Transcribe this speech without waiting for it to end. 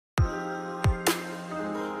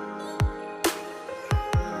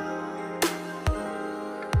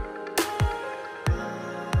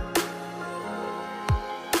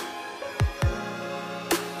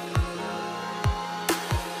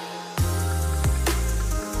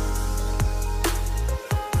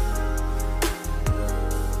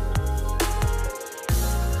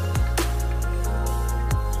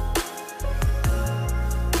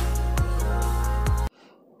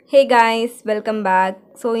Hey guys, welcome back.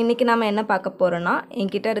 So இன்னைக்கு நாம என்ன பார்க்க போறோம்னா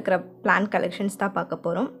என்கிட்ட இருக்கிற plant collections தான் பார்க்க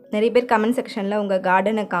போறோம். நிறைய பேர் கமெண்ட் செக்ஷன்ல உங்க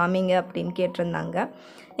கார்டனை காமிங்க அப்படினு கேட்டிருந்தாங்க.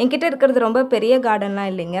 என்கிட்ட இருக்கிறது ரொம்ப பெரிய கார்டன்லாம்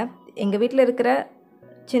இல்லைங்க. எங்க வீட்ல இருக்கிற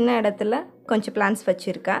சின்ன இடத்துல கொஞ்சம் plants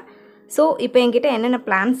வச்சிருக்கேன். So இப்போ என்கிட்ட என்னென்ன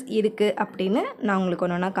plants இருக்கு அப்படினு நான் உங்களுக்கு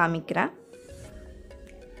ஒவ்வொண்ணா காமிக்கிறேன்.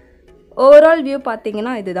 ஓவரால் வியூ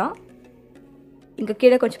பாத்தீங்கன்னா இதுதான். இங்க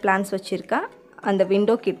கீழ கொஞ்சம் plants வச்சிருக்கேன் அந்த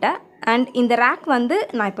விண்டோ கிட்ட. And இந்த rack வந்து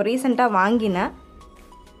நான் இப்போ ரீசெண்டா வாங்கினேன்.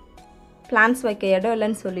 plants வைக்க இடம்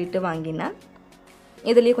இல்லன்னு சொல்லிட்டு வாங்கினேன்.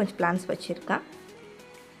 இதுலயே கொஞ்சம் plants வச்சிருக்கேன்.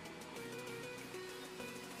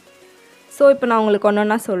 சோ இப்போ நான் உங்களுக்கு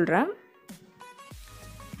ஒவ்வொண்ணா சொல்றேன்.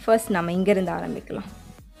 ஃபர்ஸ்ட் நாம இங்க இருந்து ஆரம்பிக்கலாம்.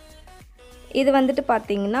 இது வந்துட்டு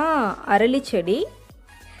பாத்தீங்கன்னா அரளி செடி.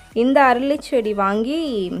 இந்த அரளி செடி வாங்கி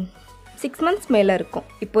 6 months மேல இருக்கும்.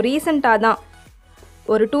 இப்போ ரீசெண்டா தான்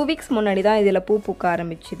ஒரு 2 weeks முன்னாடி தான் இதில் பூ பூக்க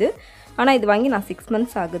ஆரம்பிச்சுது. ஆனால் இது வாங்கி நான் 6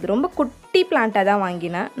 months ஆகுது. ரொம்ப குட்டி பிளான்ட்டாக தான்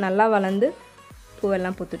வாங்கினேன். நல்லா வளர்ந்து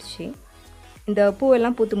பூவெல்லாம் பூத்துடுச்சு. இந்த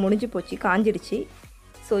பூவெல்லாம் பூத்து முடிஞ்சு போச்சு, காஞ்சிடுச்சு.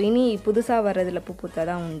 ஸோ இனி புதுசாக வர்றதில் பூ பூத்தா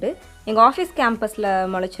தான் உண்டு. எங்கள் ஆஃபீஸ் கேம்பஸில்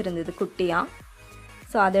முளைச்சிருந்தது குட்டியாக.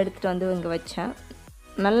 ஸோ அதை எடுத்துகிட்டு வந்து இங்கே வச்சேன்.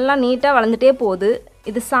 நல்லா நீட்டாக வளர்ந்துட்டே போகுது.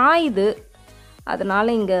 இது சாயுது,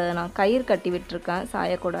 அதனால் இங்கே நான் கயிறு கட்டி விட்டுருக்கேன்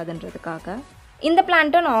சாயக்கூடாதுன்றதுக்காக. இந்த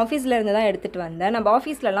பிளான்ட்டை நான் ஆஃபீஸில் இருந்து தான் எடுத்துகிட்டு வந்தேன். நம்ம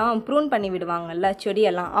ஆஃபீஸ்லலாம் ப்ரூன் பண்ணி விடுவாங்கல்ல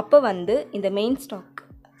செடியெல்லாம். அப்போ வந்து இந்த மெயின் ஸ்டாக்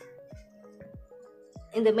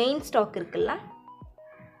இருக்குல்ல,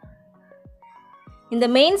 இந்த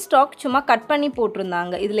மெயின் ஸ்டாக் சும்மா கட் பண்ணி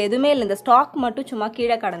போட்டிருந்தாங்க. இதில் எதுவுமே இல்லை, இந்த ஸ்டாக் மட்டும் சும்மா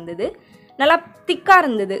கீழே கடந்தது. நல்லா திக்காக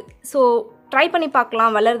இருந்தது. ஸோ ட்ரை பண்ணி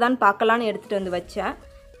பார்க்கலாம், வளருதான்னு பார்க்கலான்னு எடுத்துகிட்டு வந்து வச்சேன்.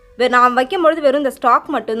 நான் வைக்கும்பொழுது வெறும் இந்த ஸ்டாக்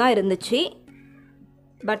மட்டும்தான் இருந்துச்சு.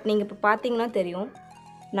 பட் நீங்கள் இப்போ பார்த்தீங்கன்னா தெரியும்,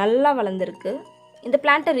 நல்லா வளர்ந்துருக்கு. இந்த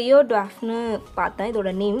பிளான்ட்டை ரியோ டுவாஃப்னு பார்த்தேன், இதோட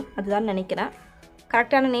நேம் அதுதான் நினைக்கிறேன்.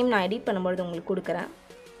 கரெக்டான நேம் நான் எடிட் பண்ணும்பொழுது உங்களுக்கு கொடுக்குறேன்.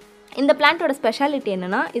 இந்த பிளான்ட்டோட ஸ்பெஷாலிட்டி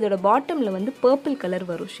என்னென்னா, இதோட பாட்டமில் வந்து பர்பிள் கலர்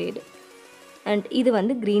வரும் ஷேடு, அண்ட் இது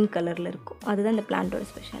வந்து க்ரீன் கலரில் இருக்கும். அதுதான் இந்த பிளான்ட்டோட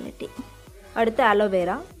ஸ்பெஷாலிட்டி. அடுத்து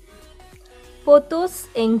அலோவேரா, போத்தோஸ்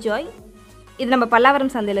என்ஜாய். இது நம்ம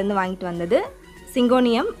பல்லாவரம் சந்தையிலேருந்து வாங்கிட்டு வந்தது.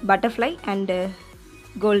 Syngonium, butterfly and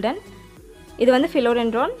golden. இது வந்து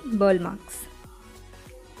ஃபிலோடென்ட்ரான், பேர்ல் மார்க்ஸ்.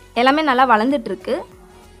 எல்லாமே நல்லா வளர்ந்துட்டுருக்கு.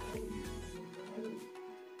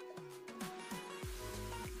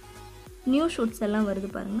 நியூ ஷூட்ஸ் எல்லாம் வருது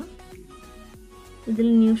பாருங்கள்.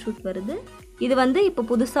 இதில் நியூ ஷூட் வருது. இது வந்து இப்போ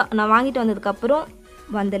புதுசாக நான் வாங்கிட்டு வந்ததுக்கப்புறம்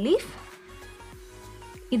வந்த லீஃப்.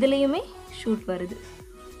 இதுலேயுமே ஷூட் வருது.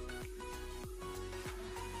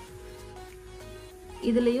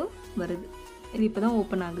 இதுலேயும் வருது. இது இப்போ தான்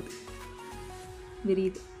ஓப்பன் ஆகுது,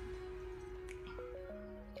 விரியுது.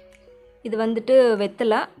 இது வந்துட்டு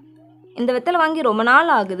வெத்தலை. இந்த வெத்தலை வாங்கி ரொம்ப நாள்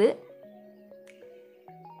ஆகுது.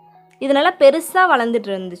 இது நல்லா பெருசாக வளர்ந்துட்டு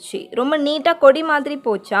இருந்துச்சு. ரொம்ப நீட்டாக கொடி மாதிரி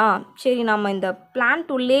போச்சா, சரி நம்ம இந்த பிளான்ட்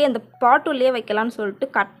உள்ளே அந்த பாட் உள்ளே வைக்கலான்னு சொல்லிட்டு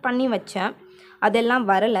கட் பண்ணி வச்சேன். அதெல்லாம்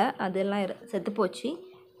வரலை, அதெல்லாம் செத்து போச்சு.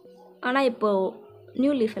 ஆனால் இப்போது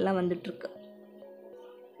நியூ லீஃப் எல்லாம் வந்துட்டுருக்கு.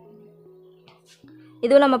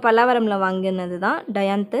 இதுவும் நம்ம பல்லாவரமில் வாங்கினது தான்,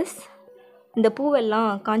 டயாந்தஸ். இந்த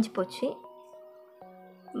பூவெல்லாம் காஞ்சி போச்சு.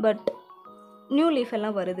 பட் நியூ லீஃப்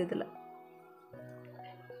எல்லாம் வருது இதில்.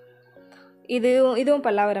 இதுவும்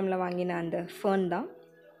பல்லாவரமில் வாங்கின அந்த ஃபர்ன் தான்.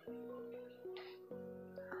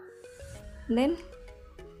 தென்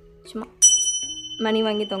சும்மா மணி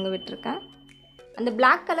வாங்கி தொங்க விட்டுருக்கேன். அந்த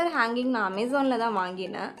பிளாக் கலர் ஹேங்கிங் நான் அமேசானில் தான்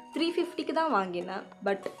வாங்கினேன். 350க்கு தான் வாங்கினேன்.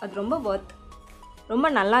 பட் அது ரொம்ப ஒர்த், ரொம்ப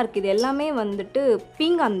நல்லா இருக்குது. இது எல்லாமே வந்துட்டு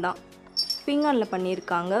பீங்கான் தான், பீங்கானில்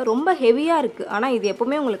பண்ணியிருக்காங்க. ரொம்ப ஹெவியாக இருக்குது. ஆனால் இது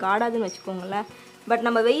எப்போவுமே உங்களுக்கு ஆடாதுன்னு வச்சுக்கோங்களேன். பட்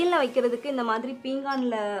நம்ம வெயிலில் வைக்கிறதுக்கு இந்த மாதிரி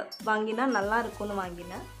பீங்கானில் வாங்கினா நல்லா இருக்கும்னு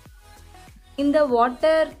வாங்கினேன். இந்த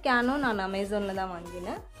வாட்டர் கேனும் நான் அமேசானில் தான்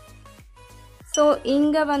வாங்கினேன். ஸோ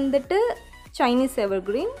இங்கே வந்துட்டு சைனீஸ்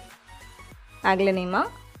எவர்கிரீன் ஆக்லனிமா.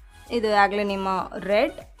 இது ஆக்லனிமா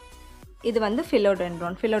ரெட். இது வந்து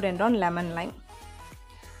ஃபிலோடென்ட்ரான் லெமன் லைம்.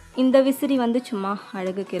 இந்த விசிறி வந்து சும்மா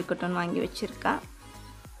அழகுக்கு இருக்கட்டும்னு வாங்கி வச்சுருக்கேன்.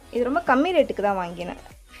 இது ரொம்ப கம்மி ரேட்டுக்கு தான் வாங்கினேன்.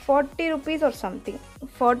 40 rupees or something,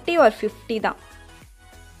 40 or 50 தான்.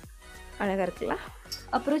 அழகாக இருக்குல்ல.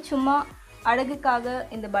 அப்புறம் சும்மா அழகுக்காக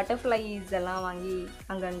இந்த பட்டர்ஃப்ளைஸ் எல்லாம் வாங்கி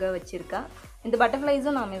அங்கங்கே வச்சுருக்கேன். இந்த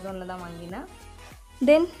பட்டர்ஃப்ளைஸும் நான் அமேசானில் தான் வாங்கினேன்.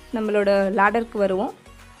 தென் நம்மளோட லேடருக்கு வருவோம்.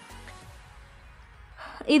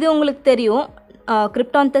 இது உங்களுக்கு தெரியும்,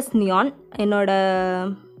 கிரிப்டாந்தஸ் நியான்.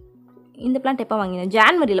 இந்த பிளான்ட் எப்போ வாங்கினேன்,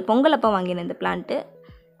 ஜான்வரியில் பொங்கல் அப்போ வாங்கினேன் இந்த பிளான்ட்டு.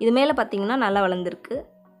 இது மேலே பார்த்தீங்கன்னா நல்லா வளர்ந்துருக்கு.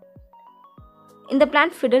 இந்த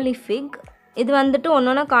பிளான்ட் ஃபிடலி ஃபிக். இது வந்துட்டு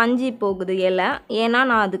ஒன்றொன்னா காஞ்சி போகுது இலை. ஏன்னா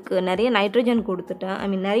நான் அதுக்கு நிறைய நைட்ரஜன்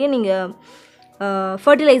கொடுத்துட்டேன். நிறைய நீங்கள்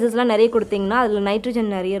ஃபர்டிலைசர்ஸ்லாம் நிறைய கொடுத்தீங்கன்னா அதில்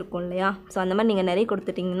நைட்ரஜன் நிறைய இருக்கும் இல்லையா? ஸோ அந்த மாதிரி நீங்கள் நிறைய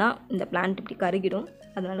கொடுத்துட்டிங்கன்னா இந்த பிளான்ட் இப்படி கருகிடும்.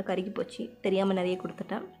 அதனால் கருகி போச்சு, தெரியாமல் நிறைய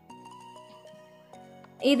கொடுத்துட்டேன்.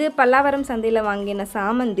 இது பல்லாவரம் சந்தையில் வாங்கின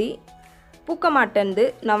சாமந்தி. பூக்க மாட்டேன்து.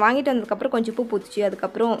 நான் வாங்கிட்டு வந்ததுக்கப்புறம் கொஞ்சம் பூ பூத்துச்சு.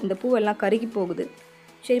 அதுக்கப்புறம் இந்த பூவெல்லாம் கருகி போகுது.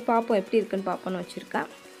 சரி பார்ப்போம் எப்படி இருக்குன்னு பார்ப்போன்னு வச்சுருக்கேன்.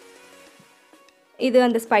 இது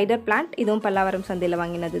அந்த ஸ்பைடர் பிளான்ட். இதுவும் பல்லாவரம் சந்தையில்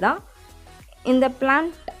வாங்கினது தான். இந்த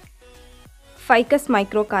பிளான்ட் ஃபைக்கஸ்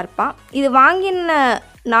மைக்ரோகார்பா. இது வாங்கின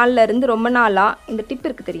நாளில் இருந்து ரொம்ப நாளாக இந்த டிப்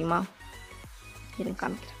இருக்குது தெரியுமா? இது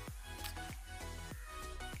காமிக்கிறேன்.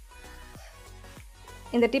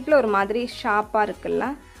 இந்த டிப்பில் ஒரு மாதிரி ஷார்ப்பாக இருக்குல்ல,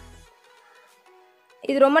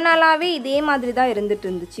 இது ரொம்ப நாளாகவே இதே மாதிரி தான் இருந்துட்டு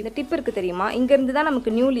இருந்துச்சு. இந்த டிப் இருக்குது தெரியுமா? இங்கேருந்து தான்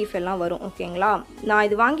நமக்கு நியூ லீஃப் எல்லாம் வரும். ஓகேங்களா? நான்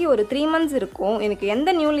இது வாங்கி ஒரு 3 months இருக்கும். எனக்கு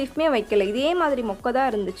எந்த நியூ லீஃப்மே வைக்கல. இதே மாதிரி மொக்க தான்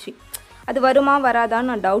இருந்துச்சு. அது வருமா வராதான்னு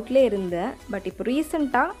நான் டவுட்லேயே இருந்தேன். பட் இப்போ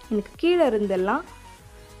ரீசெண்டாக எனக்கு கீழே இருந்தெல்லாம்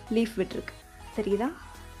லீஃப் விட்டுருக்கு. தெரியுதா?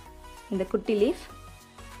 இந்த குட்டி லீஃப்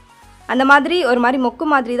அந்த மாதிரி ஒரு மாதிரி மொக்கு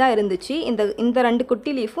மாதிரி தான் இருந்துச்சு. இந்த 2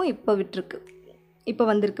 குட்டி லீஃபும் இப்போ விட்டுருக்கு. இப்போ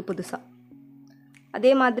வந்திருக்கு புதுசாக.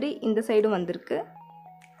 அதே மாதிரி இந்த சைடும் வந்திருக்கு.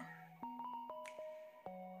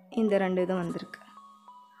 இந்த 2 இதுவும் வந்திருக்கு.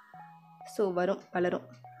 ஸோ வரும், வளரும்.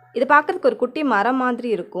 இது பார்க்குறதுக்கு ஒரு குட்டி மரம் மாதிரி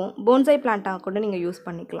இருக்கும். போன்சாய் பிளான்ட்டாக கூட நீங்கள் யூஸ்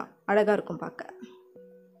பண்ணிக்கலாம். அழகாக இருக்கும் பார்க்க.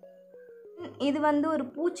 இது வந்து ஒரு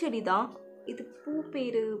பூச்செடி தான். இது பூ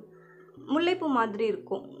பேர் முல்லைப்பூ மாதிரி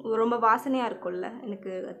இருக்கும். ரொம்ப வாசனையாக இருக்கும்ல,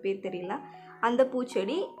 எனக்கு அது பேர் தெரியல. அந்த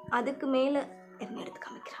பூச்செடி. அதுக்கு மேலே என்ன எடுத்து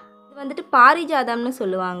காமிக்கிறேன். இது வந்துட்டு பாரிஜாதம்னு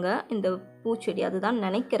சொல்லுவாங்க இந்த பூச்செடி, அதுதான்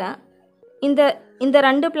நினைக்கிறேன். இந்த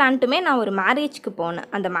 2 பிளான்ட்டுமே நான் ஒரு மேரேஜ்க்கு போனேன்.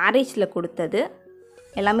 அந்த மேரேஜில் கொடுத்தது.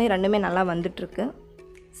 எல்லாமே 2மே நல்லா வந்துட்டுருக்கு.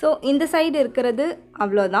 ஸோ இந்த சைடு இருக்கிறது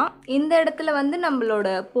அவ்வளோதான். இந்த இடத்துல வந்து நம்மளோட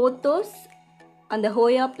போத்தோஸ், அந்த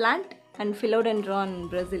hoya plant and philodendron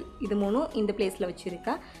Brazil, இது 3ம் இந்த பிளேஸில்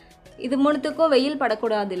வச்சுருக்கேன். இது 3த்துக்கும் வெயில்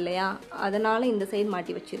படக்கூடாது இல்லையா? அதனால் இந்த சைடு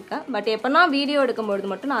மாட்டி வச்சுருக்கேன். பட் எப்போனா வீடியோ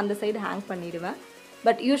எடுக்கும்பொழுது மட்டும் நான் அந்த சைடு ஹேங் பண்ணிவிடுவேன்.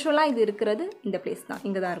 பட் யூஸ்வலாக இது இருக்கிறது இந்த பிளேஸ் தான்.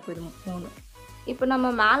 இங்கே தான் இருக்கும் இது 3. இப்போ நம்ம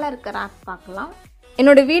மேலே இருக்க ரேக் பார்க்கலாம்.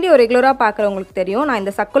 என்னோடய வீடியோ ரெகுலராக பார்க்குறவங்களுக்கு தெரியும், நான்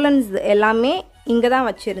இந்த சக்குலன்ஸ் எல்லாமே இங்கே தான்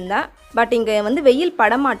வச்சுருந்தேன். பட் இங்கே வந்து வெயில்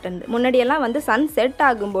படமாட்டேன்து. முன்னாடியெல்லாம் வந்து சன் செட்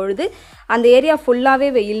ஆகும்பொழுது அந்த ஏரியா ஃபுல்லாகவே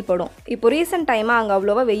வெயில் படும். இப்போ ரீசெண்ட் டைமாக அங்கே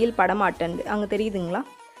அவ்வளோவா வெயில் படமாட்டேன்து. அங்கே தெரியுதுங்களா?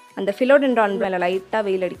 அந்த ஃபிலோடென்ட்ரான் மேலே லைட்டாக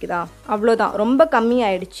வெயில் அடிக்குதா? அவ்வளோதான், ரொம்ப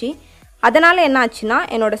கம்மியாயிடுச்சு. அதனால் என்ன ஆச்சுன்னா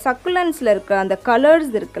என்னோடய சக்குலன்ஸில் இருக்கிற அந்த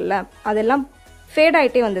கலர்ஸ் இருக்குல்ல, அதெல்லாம் ஃபேட்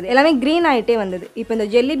ஆகிட்டே வந்தது. எல்லாமே க்ரீன் ஆகிட்டே வந்தது. இப்போ இந்த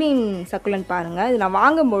ஜெல்லிபீன் சக்குலன் பாருங்கள். இது நான்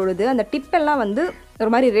வாங்கும்பொழுது அந்த டிப்பெல்லாம் வந்து ஒரு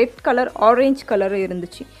மாதிரி ரெட் கலர், ஆரஞ்சு கலர்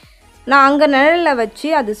இருந்துச்சு. நான் அங்கே நிழலில் வச்சு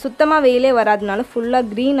அது சுத்தமாக வெயிலே வராதனால ஃபுல்லாக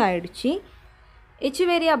க்ரீன் ஆகிடுச்சு.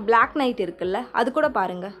 எச்சுவேரியா பிளாக் நைட் இருக்குல்ல, அது கூட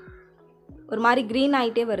பாருங்கள் ஒரு மாதிரி க்ரீன்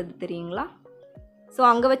ஆகிட்டே வருது, தெரியுங்களா? ஸோ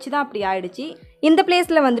அங்கே வச்சு தான் அப்படி ஆகிடுச்சு. இந்த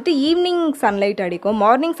பிளேஸில் வந்துட்டு ஈவினிங் சன்லைட் அடிக்கும்.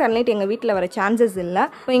 மார்னிங் சன்லைட் எங்கள் வீட்டில் வர சான்சஸ் இல்லை.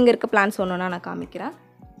 இப்போ இங்கே இருக்க பிளான்ஸ் ஒன்றுனா நான் காமிக்கிறேன்.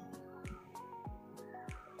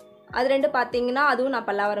 அது 2 பார்த்தீங்கன்னா அதுவும் நான்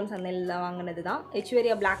பல்லாவரம் சந்தையில் வாங்கினது தான்.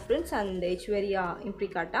 எச்சுவேரியா பிளாக் பிரின்ஸ் அண்ட் எச்சுவேரியா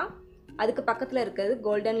இம்ப்ரிகாட்டா. அதுக்கு பக்கத்தில் இருக்கிறது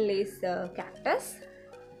கோல்டன் லேஸ் கேக்டஸ்,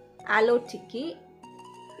 ஆலோ டிக்கி.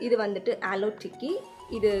 இது வந்துட்டு ஆலோ டிக்கி.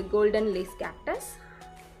 இது கோல்டன் லேஸ் கேக்டஸ்.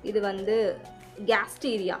 இது வந்து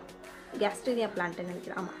கேஸ்டீரியா பிளான்ட்னு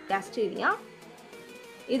நினைக்கிறேன். ஆமாம், கேஸ்டீரியா.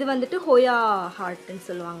 இது வந்துட்டு ஹோயா ஹார்ட்னு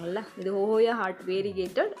சொல்லுவாங்கள்ல, இது ஹோயா ஹார்ட்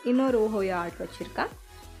வேரிகேட்டட். இன்னொரு ஹோயா ஹார்ட் வச்சுருக்கேன்.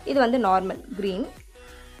 இது வந்து நார்மல் க்ரீன்.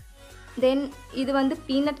 தென் இது வந்து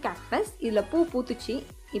பீனட் கேக்டஸ். இதில் பூ பூத்துச்சு,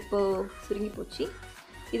 இப்போது சுருங்கி போச்சு.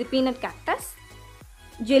 இது பீனட் கேக்டஸ்.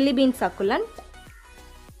 Jellybean succulent.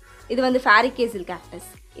 இது வந்து ஃபேரிகேசில் கேக்டஸ்.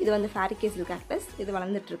 இது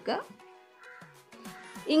வளர்ந்துட்டுருக்கு.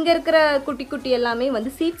 இங்கே இருக்கிற குட்டி குட்டி எல்லாமே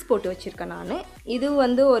வந்து சீட்ஸ் போட்டு வச்சுருக்கேன் நான். இது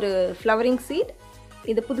வந்து ஒரு ஃப்ளவரிங் சீட்.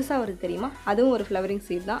 இது புதுசாக வருது தெரியுமா? அதுவும் ஒரு ஃப்ளவரிங்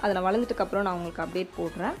சீட் தான். அதை நான் வளர்ந்துட்டுக்கப்புறம் நான் உங்களுக்கு அப்டேட்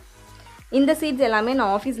போடுறேன். இந்த சீட்ஸ் எல்லாமே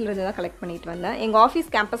நான் ஆஃபீஸில் இருந்து தான் கலெக்ட் பண்ணிட்டு வந்தேன். எங்கள்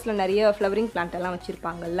ஆஃபீஸ் கேம்பஸில் நிறைய ஃப்ளவரிங் பிளான்ட் எல்லாம்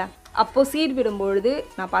வச்சுருப்பாங்கல்ல, அப்போது சீட் விடும்பொழுது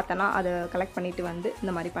நான் பார்த்தேன்னா அதை கலெக்ட் பண்ணிவிட்டு வந்து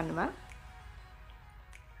இந்த மாதிரி பண்ணுவேன்.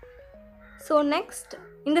 ஸோ நெக்ஸ்ட்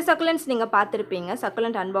இந்த சக்குலன்ஸ் நீங்கள் பார்த்துருப்பீங்க.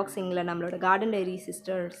 சக்குலண்ட் அன்பாக்சிங்கில் நம்மளோட கார்டன் டைரி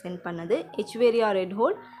சிஸ்டர் சென்ட் பண்ணது. எச்சுவேரியா red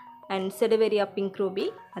whole and செடவேரியா pink Ruby.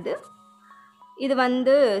 இது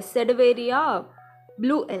வந்து செடவேரியா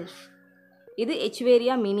ப்ளூ எல்ஃப். இது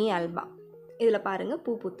எச்சுவேரியா மினி ஆல்பா. இதில் பாருங்கள்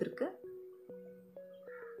பூ பூத்துருக்கு,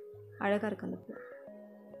 அழகாக இருக்குது அந்த பூ.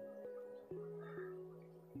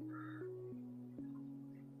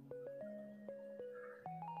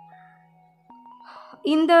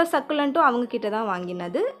 இந்த சக்குலண்ட்டும் அவங்கக்கிட்ட தான்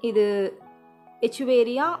வாங்கினது. இது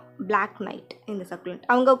எச்சுவேரியா பிளாக் நைட். இந்த சக்குலண்ட்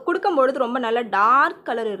அவங்க கொடுக்கும்பொழுது ரொம்ப நல்லா டார்க்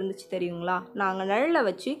கலர் இருந்துச்சு தெரியுங்களா? நாங்கள் நிழலில்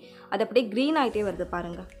வச்சு அது அப்படியே க்ரீன் ஆகிட்டே வருது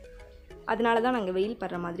பாருங்கள். அதனால தான் நாங்கள் வெயில்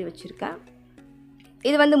படுற மாதிரி வச்சுருக்கேன்.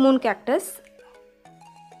 இது வந்து மூன் கேக்டஸ்.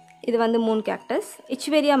 இது வந்து மூன் கேக்டஸ்.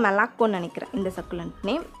 இச்வேரியா மெலாக்கோன்னு நினைக்கிறேன் இந்த சக்குலண்ட்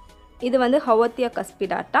நேம். இது வந்து ஹவத்தியா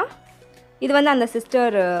கஸ்பிடாட்டா. இது வந்து அந்த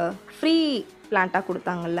சிஸ்டர் ஃப்ரீ பிளான்ட்டாக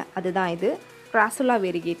கொடுத்தாங்கல்ல, அதுதான் இது. கிராசுலா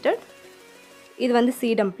வெரிகேட்டட். இது வந்து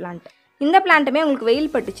சீடம் பிளான்ட். இந்த பிளான்ட்டுமே உங்களுக்கு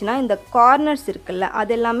வெயில் பட்டுச்சுன்னா இந்த கார்னர்ஸ் இருக்குல்ல,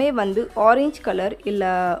 அது எல்லாமே வந்து ஆரஞ்ச் கலர்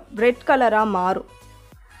இல்லை ரெட் கலராக மாறும்.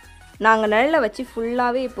 நாங்கள் நிழலில் வச்சு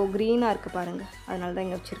ஃபுல்லாகவே இப்போது க்ரீனாக இருக்குது பாருங்கள், அதனால தான்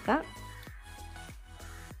இங்கே வச்சுருக்கேன்.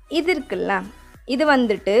 இது இருக்குல்ல, இது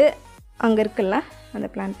வந்துட்டு அங்கே இருக்குல்ல, அந்த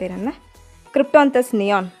பிளான்ட் பேர் என்ன, கிரிப்டாந்தஸ்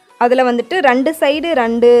நியான். அதில் வந்துட்டு 2 சைடு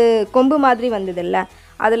 2 கொம்பு மாதிரி வந்ததில்ல,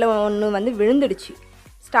 அதில் ஒன்று வந்து விழுந்துடுச்சு.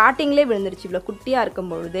 ஸ்டார்டிங்லேயே விழுந்துடுச்சு. இவ்வளோ குட்டியாக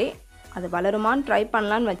இருக்கும் பொழுதே. அது வளருமான்னு ட்ரை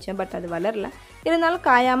பண்ணலான்னு வச்சேன், பட் அது வளரல. இருந்தாலும்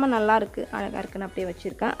காயாமல் நல்லாயிருக்கு, அழகாக இருக்குன்னு அப்படியே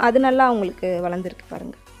வச்சுருக்கேன். அது நல்லா உங்களுக்கு வளர்ந்துருக்கு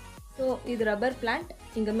பாருங்கள். ஸோ இது ரப்பர் பிளான்ட்.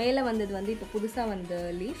 இங்கே மேலே வந்தது வந்து இப்போ புதுசாக வந்த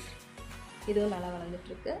லீஃப். இதுவும் நல்லா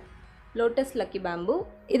வளர்ந்துட்டுருக்கு. Lotus lucky bamboo.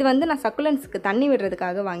 இது வந்து நான் சக்குலன்ஸுக்கு தண்ணி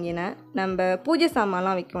விடுறதுக்காக வாங்கினேன். நம்ம பூஜை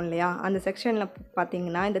சாமான்லாம் வைக்கும் இல்லையா, அந்த செக்ஷனில்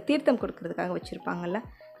பார்த்தீங்கன்னா இந்த தீர்த்தம் கொடுக்கறதுக்காக வச்சுருப்பாங்கள்ல,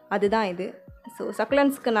 அதுதான் இது. ஸோ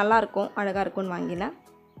சக்குலன்ஸுக்கு நல்லாயிருக்கும், அழகாக இருக்கும்னு வாங்கினேன்.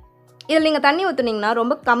 இதில் நீங்கள் தண்ணி ஊற்றுனீங்கன்னா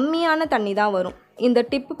ரொம்ப கம்மியான தண்ணி தான் வரும். இந்த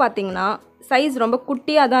டிப்பு பார்த்தீங்கன்னா சைஸ் ரொம்ப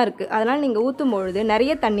குட்டியாக தான் இருக்குது. அதனால் நீங்கள் ஊற்றும் பொழுது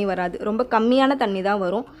நிறைய தண்ணி வராது, ரொம்ப கம்மியான தண்ணி தான்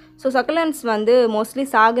வரும். ஸோ சக்குலன்ஸ் வந்து மோஸ்ட்லி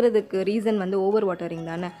சாகிறதுக்கு ரீசன் வந்து ஓவர் வாட்டரிங்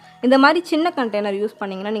தானே. இந்த மாதிரி சின்ன கண்டெய்னர் யூஸ்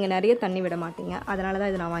பண்ணிங்கன்னா நீங்கள் நிறைய தண்ணி விட மாட்டீங்க. அதனால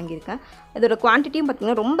தான் இது நான் வாங்கியிருக்கேன். இதோட குவான்டிட்டியும்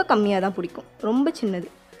பார்த்திங்கன்னா ரொம்ப கம்மியாக தான் பிடிக்கும், ரொம்ப சின்னது.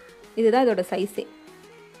 இதுதான் இதோட சைஸே.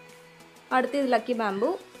 அடுத்து இது லக்கி பேம்பு.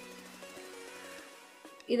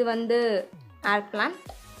 இது வந்து ஏர் பிளான்ட்.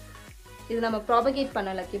 இது நம்ம ப்ராபகேட் பண்ண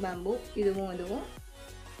லக்கி பேம்பு. இதுவும் இதுவும்.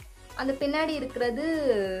 அந்த பின்னாடி இருக்கிறது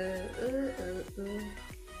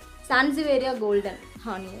சான்சிவேரியா கோல்டன்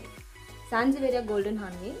ஹானி. சான்சிவேரியா கோல்டன்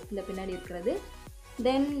ஹானி இந்த பின்னாடி இருக்கிறது.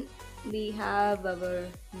 தென் we have our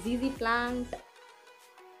ZZ plant,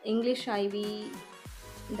 English ivy,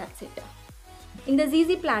 that's it. இந்த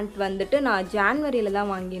ZZ plant வந்துட்டு நான் ஜான்வரியில்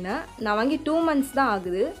தான் வாங்கினேன். நான் வாங்கி 2 months தான்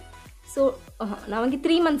ஆகுது. ஸோ நான் வாங்கி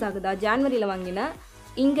 3 months ஆகுதா. ஜான்வரியில் வாங்கினேன்.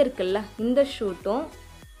 இங்கே இருக்குல்ல இந்த ஷூட்டும்,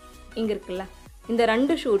 இங்கே இருக்குல்ல இந்த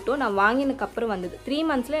 2 ஷூட்டும் நான் வாங்கினதுக்கப்புறம் வந்தது. 3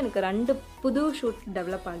 monthsல எனக்கு 2 புது ஷூட்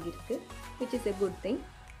டெவலப் ஆகியிருக்கு, which is a good thing.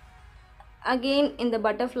 Again இந்த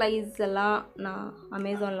பட்டர்ஃப்ளைஸ் எல்லாம் நான்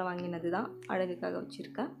அமேசானில் வாங்கினது தான், அழகுக்காக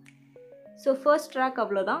வச்சுருக்கேன். ஸோ ஃபர்ஸ்ட் ட்ராக்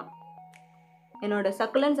அவ்வளோதான். என்னோடய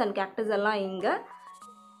சக்குலன்ஸ் அண்ட் கேக்டஸ் எல்லாம் இங்கே,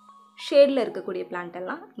 ஷேடில் இருக்கக்கூடிய பிளான்ட்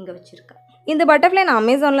எல்லாம் இங்கே வச்சுருக்கேன். இந்த பட்டர்ஃப்ளை நான்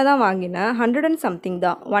அமேசானில் தான் வாங்கினேன். 100 and something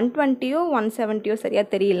தான், 120 170 சரியாக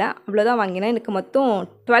தெரியல, அவ்வளோதான் வாங்கினேன். எனக்கு மொத்தம்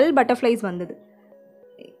 12 பட்டர்ஃப்ளைஸ் வந்தது.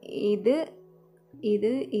 இது இது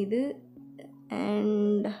இது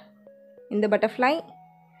அண்ட் இந்த பட்டர்ஃப்ளை,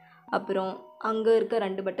 அப்புறம் அங்கே இருக்க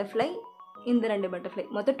 2 பட்டர்ஃப்ளை, இந்த 2 பட்டர்ஃப்ளை,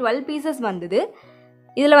 மொத்தம் 12 பீசஸ் வந்தது.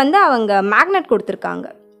 இதில் வந்து அவங்க மேக்னெட் கொடுத்துருக்காங்க.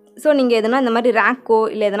 ஸோ நீங்கள் எதனா இந்த மாதிரி ரேக்கோ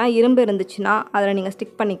இல்லை எதனா இரும்பு இருந்துச்சுன்னா அதில் நீங்கள்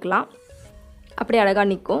ஸ்டிக் பண்ணிக்கலாம், அப்படி அழகாக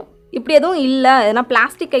நிற்கும். இப்படி எதுவும் இல்லை, எதனா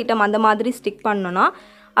பிளாஸ்டிக் ஐட்டம் அந்த மாதிரி ஸ்டிக் பண்ணோன்னா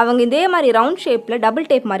அவங்க இதே மாதிரி ரவுண்ட் ஷேப்பில் டபுள்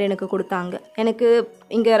டேப் மாதிரி எனக்கு கொடுத்தாங்க. எனக்கு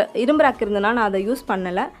இங்கே இரும்பு ரேக் இருந்ததுன்னா நான் அதை யூஸ்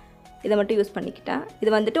பண்ணலை, இதை மட்டும் யூஸ் பண்ணிக்கிட்டேன்.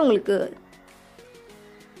 இது வந்துட்டு உங்களுக்கு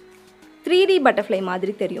 3D பட்டர்ஃப்ளை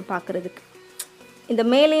மாதிரி தெரியும் பார்க்குறதுக்கு. இந்த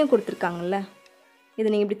மேலேயும் கொடுத்துருக்காங்கல்ல, இதை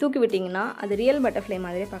நீங்கள் இப்படி தூக்கி விட்டிங்கன்னா அது ரியல் பட்டர்ஃப்ளை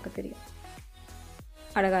மாதிரியே பார்க்க தெரியும்,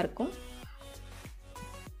 அழகாக இருக்கும்.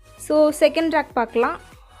 ஸோ செகண்ட் ரேக் பார்க்கலாம்.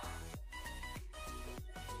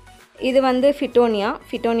 இது வந்து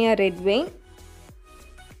ஃபிட்டோனியா ரெட் வெயின்.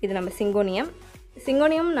 இது நம்ம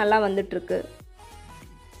சிங்கோனியம் நல்லா வந்துட்டுருக்கு.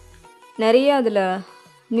 நிறைய அதில்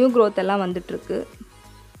நியூ க்ரோத் எல்லாம் வந்துட்டுருக்கு.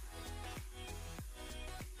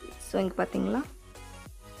 ஸோ இங்கே பார்த்தீங்களா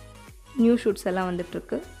நியூ ஷூட்ஸ் எல்லாம்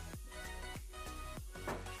வந்துட்டுருக்கு.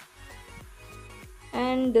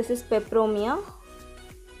 And this is பெப்ரோமியா.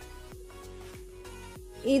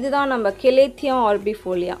 இதுதான் நம்ம கெலேத்தியா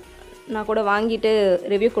ஆர்பிஃபோலியா. நான் கூட வாங்கிட்டு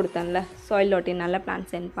ரிவ்யூ கொடுத்தேன்ல, சாயில் டாட்டின் நல்ல பிளான்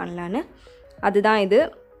சென்ட் பண்ணலான்னு. அதுதான் இது.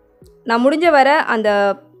 நான் முடிஞ்ச வர அந்த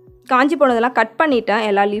காஞ்சி போனதெல்லாம் கட் பண்ணிட்டேன்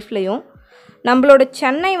எல்லா லீஃப்லேயும். நம்மளோட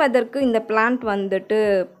சென்னை வெதருக்கு இந்த பிளான்ட் வந்துட்டு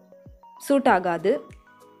சூட் ஆகாது.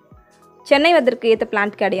 சென்னை வெதருக்கு ஏற்ற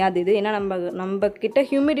பிளான்ட் கிடையாது இது. ஏன்னா நம்ம கிட்ட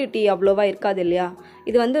ஹியூமிடிட்டி அவ்வளோவா இருக்காது இல்லையா.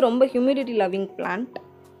 இது வந்து ரொம்ப ஹியூமிடிட்டி லவ்விங் பிளான்ட்.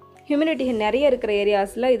 ஹியூமிடிட்டி நிறைய இருக்கிற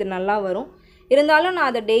ஏரியாஸில் இது நல்லா வரும். இருந்தாலும் நான்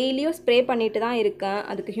அதை டெய்லியும் ஸ்ப்ரே பண்ணிட்டு தான் இருக்கேன்.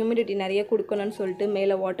 அதுக்கு ஹியூமிடிட்டி நிறைய கொடுக்கணும்னு சொல்லிட்டு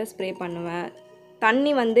மேலே வாட்டர் ஸ்ப்ரே பண்ணுவேன்.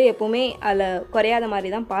 தண்ணி வந்து எப்போவுமே அதில் குறையாத மாதிரி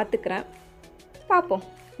தான் பார்த்துக்கிறேன். பார்ப்போம்.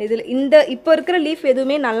 இதில் இப்போ இருக்கிற லீஃப்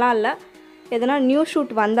எதுவுமே நல்லா இல்லை. எதனா நியூ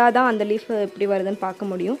ஷூட் வந்தால் தான் அந்த லீஃப் எப்படி வருதுன்னு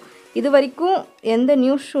பார்க்க முடியும். இது வரைக்கும் எந்த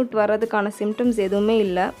நியூ ஷூட் வர்றதுக்கான சிம்டம்ஸ் எதுவுமே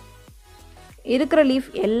இல்லை. இருக்கிற லீஃப்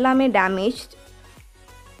எல்லாமே டேமேஜ்.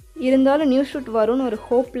 இருந்தாலும் நியூ ஷூட் வரும்னு ஒரு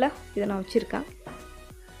ஹோப்பில் இதை நான் வச்சுருக்கேன்.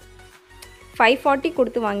 540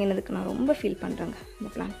 கொடுத்து வாங்கினதுக்கு நான் ரொம்ப ஃபீல் பண்ணுறேங்க இந்த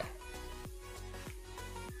பிளான்ட்.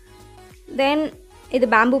 தென் இது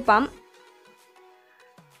பேம்பு பாம்.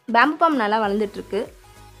 பேம்பு பாம் நல்லா வளர்ந்துட்டுருக்கு.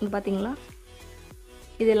 இங்கே பார்த்தீங்களா,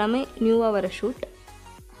 இது எல்லாமே நியூவாக வர ஷூட்.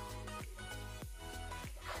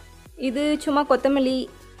 இது சும்மா கொத்தமல்லி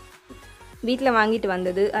வீட்டில் வாங்கிட்டு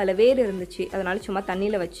வந்தது, அதில் வேர் இருந்துச்சு, அதனால் சும்மா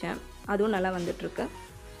தண்ணியில் வச்சேன், அதுவும் நல்லா வந்துட்டுருக்கு.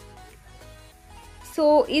 ஸோ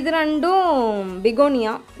இது ரெண்டும்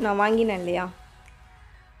பிகோனியா நான் வாங்கினேன் இல்லையா,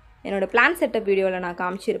 என்னோடய பிளான் செட்டப் வீடியோவில் நான்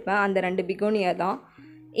காமிச்சிருப்பேன். அந்த 2 பிகோனியா தான்.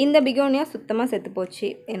 இந்த பிகோனியா சுத்தமாக செத்து போச்சு.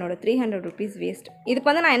 என்னோடய 300 rupees வேஸ்ட். இதுக்கு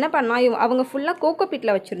வந்து நான் என்ன பண்ணால், அவங்க ஃபுல்லாக கோகோ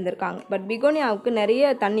பீட்டில் வச்சுருந்துருக்காங்க. பட் பிகோனியாவுக்கு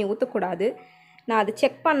நிறைய தண்ணி ஊற்றக்கூடாது. நான் அதை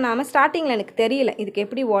செக் பண்ணாமல், ஸ்டார்டிங்கில் எனக்கு தெரியல இதுக்கு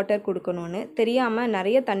எப்படி வாட்டர் கொடுக்கணும்னு தெரியாமல்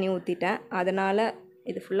நிறைய தண்ணி ஊற்றிட்டேன். அதனால்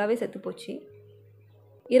இது ஃபுல்லாகவே செத்து போச்சு.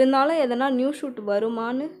 இருந்தாலும் எதனா நியூ ஷூட்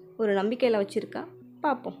வருமானு ஒரு நம்பிக்கையில் வச்சுருக்கேன்,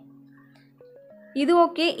 பார்ப்போம். இது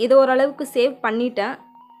ஓகே, இது ஓரளவுக்கு சேவ் பண்ணிட்டேன்.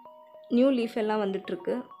 நியூ லீஃப் எல்லாம்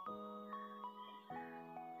வந்துட்டுருக்கு,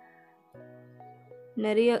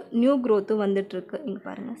 நிறைய நியூ க்ரோத்தும் வந்துட்டுருக்கு. இங்கே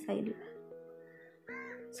பாருங்கள் சைடில்.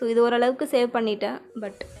 ஸோ இது ஓரளவுக்கு சேவ் பண்ணிட்டேன்.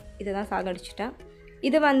 பட் இதை தான் சாகடிச்சிட்டேன்.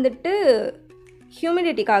 இது வந்துட்டு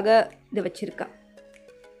ஹியூமிடிட்டிக்காக இது வச்சுருக்கேன்.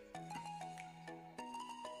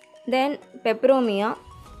 தென் பெப்பரோமியா.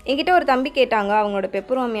 என்கிட்ட ஒரு தம்பி கேட்டாங்க, அவங்களோட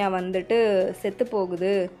பெப்பரோமியா வந்துட்டு செத்து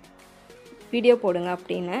போகுது, வீடியோ போடுங்க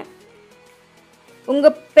அப்படின்னு.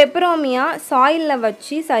 உங்கள் பெப்பரோமியா சாயிலில்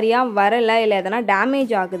வச்சு சரியாக வரலை, இல்லை எதனா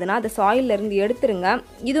டேமேஜ் ஆகுதுன்னா அதை சாயிலிருந்து எடுத்துருங்க.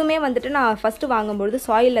 இதுவுமே வந்துட்டு நான் ஃபஸ்ட்டு வாங்கும்பொழுது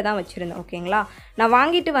சாயிலில் தான் வச்சுருந்தேன், ஓகேங்களா. நான்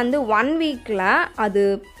வாங்கிட்டு வந்து 1 வீக்கில் அது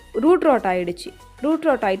ரூட் ராட் ஆகிடுச்சு. ரூட்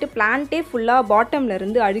ராட் ஆகிட்டு பிளான்ட்டே ஃபுல்லாக பாட்டமில்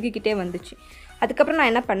இருந்து அழுகிக்கிட்டே வந்துச்சு. அதுக்கப்புறம்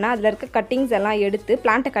நான் என்ன பண்ணேன், அதில் இருக்க கட்டிங்ஸ் எல்லாம் எடுத்து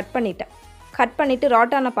பிளான்ட்டை கட் பண்ணிட்டேன். கட் பண்ணிவிட்டு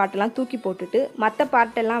ராட்டான பார்ட்டெல்லாம் தூக்கி போட்டுட்டு மற்ற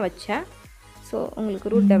பார்ட்டெல்லாம் வச்சேன். ஸோ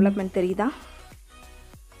உங்களுக்கு ரூட் டெவலப்மெண்ட் தெரியுதா,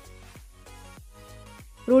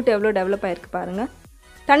 ரூட் எவ்வளோ டெவலப் ஆகிருக்கு பாருங்கள்.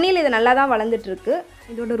 தண்ணியில் இது நல்லா தான் வளர்ந்துட்டுருக்கு.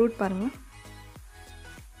 இதோட ரூட் பாருங்கள்.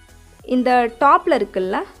 இந்த டாப்பில்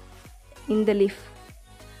இருக்குல்ல, இந்த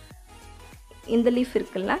லீஃப்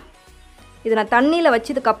இருக்குல்ல, இது நான் தண்ணியில்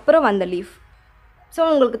வச்சதுக்கப்புறம் வந்த லீஃப். ஸோ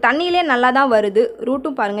உங்களுக்கு தண்ணியிலே நல்லா தான் வருது.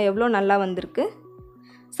 ரூட்டும் பாருங்கள் எவ்வளோ நல்லா வந்திருக்கு.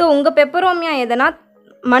 ஸோ உங்கள் பெப்பரோமியா எதனா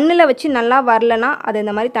மண்ணில் வச்சு நல்லா வரலனா அதை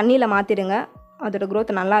இந்த மாதிரி தண்ணியில் மாற்றிடுங்க, அதோட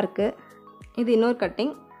க்ரோத் நல்லாயிருக்கு. இது இன்னொரு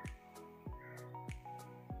கட்டிங்.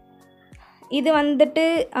 இது வந்துட்டு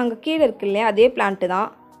அங்கே கீழே இருக்கு இல்லையா, அதே பிளான்ட்டு தான்.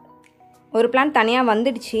 ஒரு பிளான்ட் தனியாக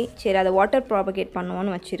வந்துடுச்சு, சரி அதை வாட்டர் ப்ராபகேட்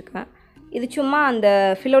பண்ணுவோன்னு வச்சுருக்கேன். இது சும்மா அந்த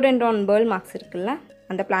ஃபிலோடென்ட்ரான் பேர்ல் மார்க்ஸ் இருக்குல்ல,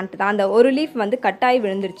 அந்த பிளான்ட்டு தான். அந்த ஒரு லீஃப் வந்து கட்டாகி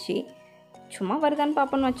விழுந்துருச்சு, சும்மா வருதான்னு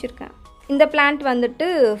பார்ப்போன்னு வச்சுருக்கேன். இந்த பிளான்ட் வந்துட்டு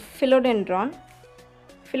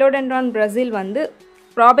ஃபிலோடென்ட்ரான் பிரசில் வந்து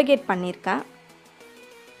ப்ராபகேட் பண்ணியிருக்கேன்.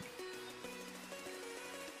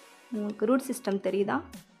 உங்களுக்கு ரூட் சிஸ்டம் தெரியுதா,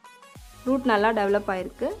 ரூட் நல்லா டெவலப்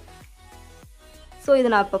ஆகிருக்கு. ஸோ இது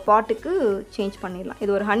நான் இப்போ பாட்டுக்கு சேஞ்ச் பண்ணிடலாம்.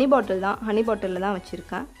 இது ஒரு ஹனி பாட்டில் தான், ஹனி பாட்டிலில் தான்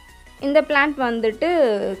வச்சுருக்கேன். இந்த பிளான்ட் வந்துட்டு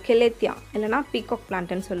கெலேத்தியா இல்லைனா பீகாக்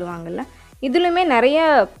பிளான்ட்டுன்னு சொல்லுவாங்கள்ல, இதுலையுமே நிறைய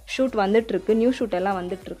ஷூட் வந்துட்டுருக்கு, நியூ ஷூட் எல்லாம்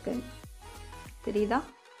வந்துட்டுருக்கு, தெரியுதா,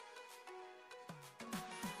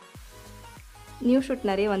 நியூ ஷூட்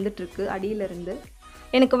நிறைய வந்துட்டுருக்கு அடியிலேருந்து.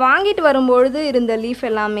 எனக்கு வாங்கிட்டு வரும்பொழுது இருந்த லீஃப்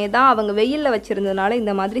எல்லாமே தான் அவங்க வெயிலில் வச்சுருந்ததுனால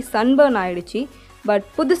இந்த மாதிரி சன்பர்ன் ஆகிடுச்சு. பட்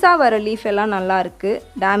புதுசாக வர லீஃப் எல்லாம் நல்லா இருக்குது,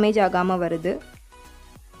 டேமேஜ் ஆகாமல் வருது.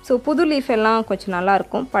 ஸோ புது லீஃப் எல்லாம் கொஞ்சம்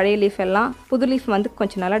நல்லாயிருக்கும், பழைய லீஃப் எல்லாம். புது லீஃப் வந்து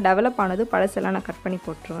கொஞ்சம் நல்லா டெவலப் ஆனது, பழசெல்லாம் நான் கட் பண்ணி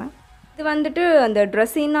போட்டுருவேன். இது வந்துட்டு அந்த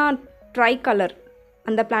ட்ரெஸ்ஸினா ட்ரை கலர்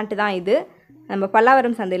அந்த பிளான்ட்டு தான். இது நம்ம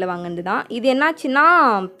பல்லாவரம் சந்தையில் வாங்கினது தான். இது என்னாச்சுன்னா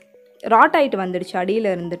ராட் ஆகிட்டு வந்துடுச்சு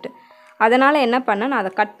அடியில் இருந்துட்டு. அதனால் என்ன பண்ணேன், நான்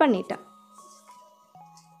அதை கட் பண்ணிட்டேன்.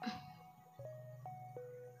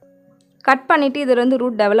 கட் பண்ணிவிட்டு இதுலேருந்து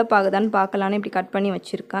ரூட் டெவலப் ஆகுதான்னு பார்க்கலான்னு இப்படி கட் பண்ணி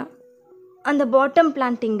வச்சுருக்கேன். அந்த பாட்டம்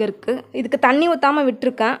பிளான்ட் இங்கே இருக்குது, இதுக்கு தண்ணி ஊற்றாமல்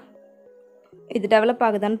விட்டுருக்கேன், இது டெவலப்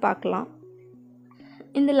ஆகுதான்னு பார்க்கலாம்.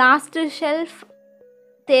 இந்த லாஸ்ட்டு ஷெல்ஃப்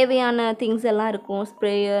தேவையான திங்ஸ் எல்லாம் இருக்கும்.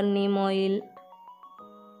 Sprayer, neem oil,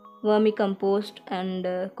 vermi compost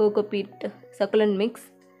and cocopeat succulent mix.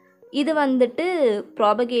 இது வந்துட்டு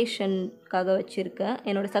ப்ராபகேஷனுக்காக வச்சுருக்கேன்.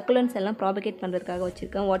 என்னோடய சக்குலண்ட்ஸ் எல்லாம் ப்ராபகேட் பண்ணுறதுக்காக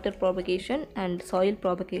வச்சுருக்கேன். Water propagation and soil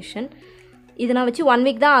propagation. இது நான் வச்சு 1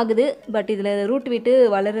 வீக் தான் ஆகுது. பட் இதில் ரூட் விட்டு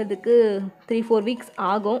வளர்கிறதுக்கு 3-4 வீக்ஸ்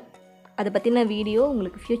ஆகும். அதை பற்றின வீடியோ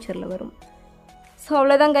உங்களுக்கு ஃப்யூச்சரில் வரும். ஸோ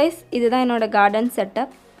அவ்வளோதான் கைஸ், இதுதான் என்னோடய கார்டன்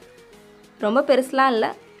செட்டப். ரொம்ப பெருசுலாம்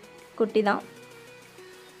இல்லை, குட்டி தான்.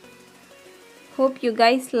 Hope you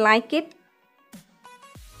guys like it.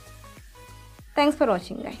 Thanks for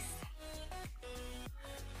watching guys.